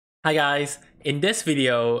Hi guys, in this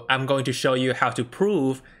video, I'm going to show you how to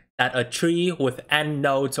prove that a tree with n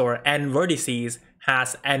nodes or n vertices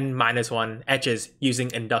has n-1 edges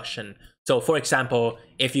using induction. So for example,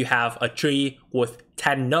 if you have a tree with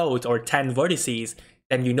 10 nodes or 10 vertices,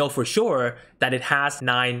 then you know for sure that it has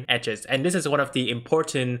 9 edges. And this is one of the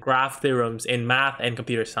important graph theorems in math and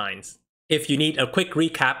computer science. If you need a quick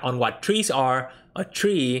recap on what trees are, a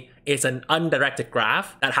tree is an undirected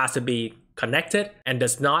graph that has to be connected and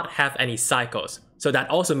does not have any cycles. So that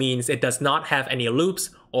also means it does not have any loops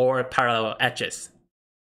or parallel edges.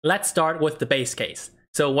 Let's start with the base case.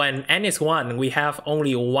 So when n is 1, we have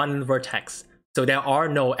only one vertex. So there are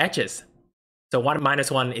no edges. So 1 minus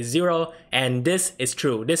 1 is 0, and this is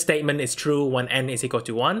true. This statement is true when n is equal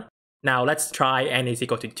to 1. Now let's try n is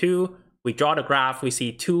equal to 2. We draw the graph, we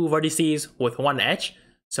see 2 vertices with 1 edge.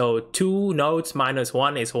 So 2 nodes minus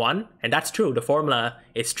 1 is 1, and that's true. The formula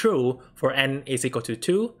is true for n is equal to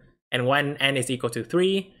 2. And when n is equal to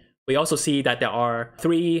 3, we also see that there are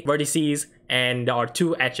 3 vertices and there are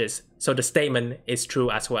 2 edges. So the statement is true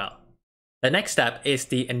as well. The next step is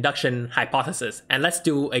the induction hypothesis, and let's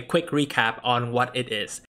do a quick recap on what it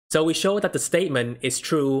is. So we show that the statement is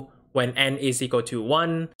true when n is equal to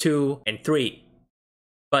 1, 2, and 3.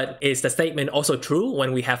 But is the statement also true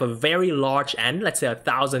when we have a very large n, let's say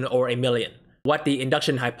 1,000 or 1,000,000? What the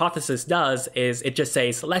induction hypothesis does is it just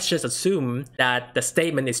says, let's just assume that the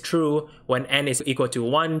statement is true when n is equal to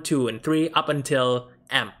 1, 2, and 3 up until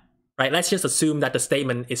m. Right? Let's just assume that the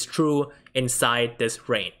statement is true inside this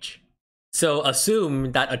range. So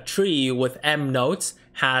assume that a tree with m nodes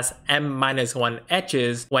has m-1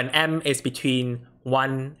 edges when m is between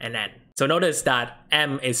 1 and n. So notice that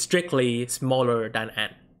m is strictly smaller than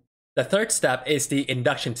n. The third step is the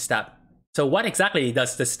induction step. So what exactly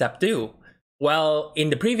does this step do? Well, in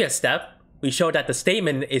the previous step, we showed that the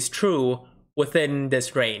statement is true within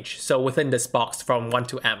this range, so within this box from 1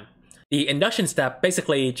 to m. The induction step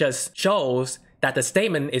basically just shows that the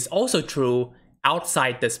statement is also true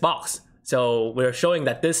outside this box. So we're showing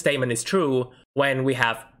that this statement is true when we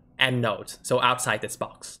have n nodes, so outside this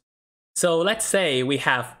box. So let's say we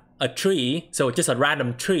have a tree, so just a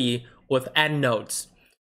random tree with n nodes.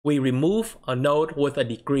 We remove a node with a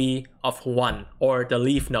degree of 1, or the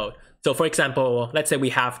leaf node. So for example, let's say we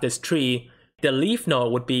have this tree, the leaf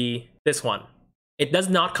node would be this one. It does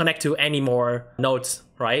not connect to any more nodes,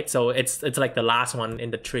 right? So it's like the last one in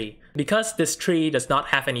the tree. Because this tree does not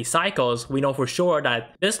have any cycles, we know for sure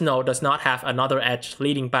that this node does not have another edge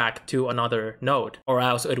leading back to another node, or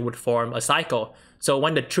else it would form a cycle. So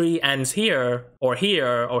when the tree ends here, or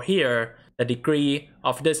here, or here, the degree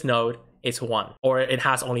of this node is 1, or it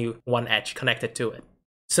has only one edge connected to it.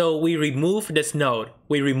 So we remove this node,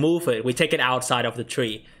 we remove it, we take it outside of the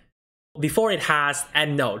tree. Before it has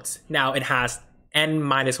n nodes, now it has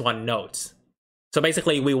n-1 nodes. So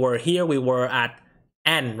basically we were here, we were at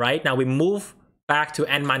n, right? Now we move back to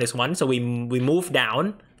n-1, so we move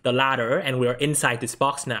down the ladder and we're inside this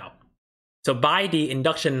box now. So by the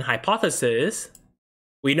induction hypothesis,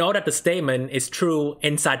 we know that the statement is true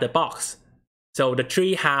inside the box. So the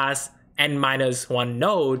tree has n-1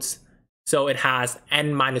 nodes, so it has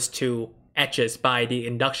n-2 edges by the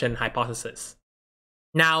induction hypothesis.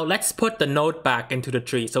 Now let's put the node back into the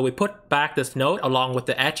tree. So we put back this node along with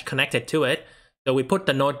the edge connected to it. So we put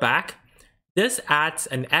the node back. This adds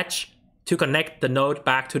an edge to connect the node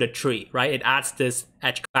back to the tree, right? It adds this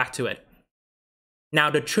edge back to it.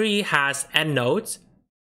 Now the tree has n nodes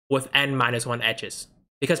with n-1 edges.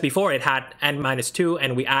 Because before it had n-2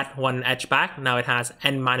 and we add one edge back, now it has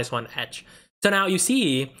n-1 edge. So now you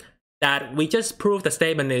see that we just proved the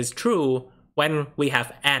statement is true when we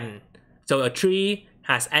have n. So a tree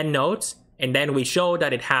has n nodes, and then we show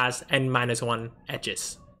that it has n-1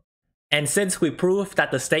 edges. And since we proved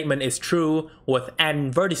that the statement is true with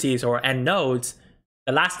n vertices or n nodes,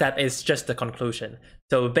 the last step is just the conclusion.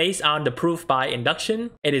 So based on the proof by induction,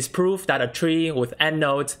 it is proof that a tree with n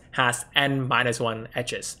nodes has n-1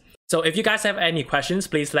 edges. So if you guys have any questions,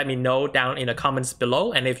 please let me know down in the comments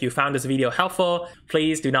below. And if you found this video helpful,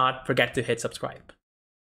 please do not forget to hit subscribe.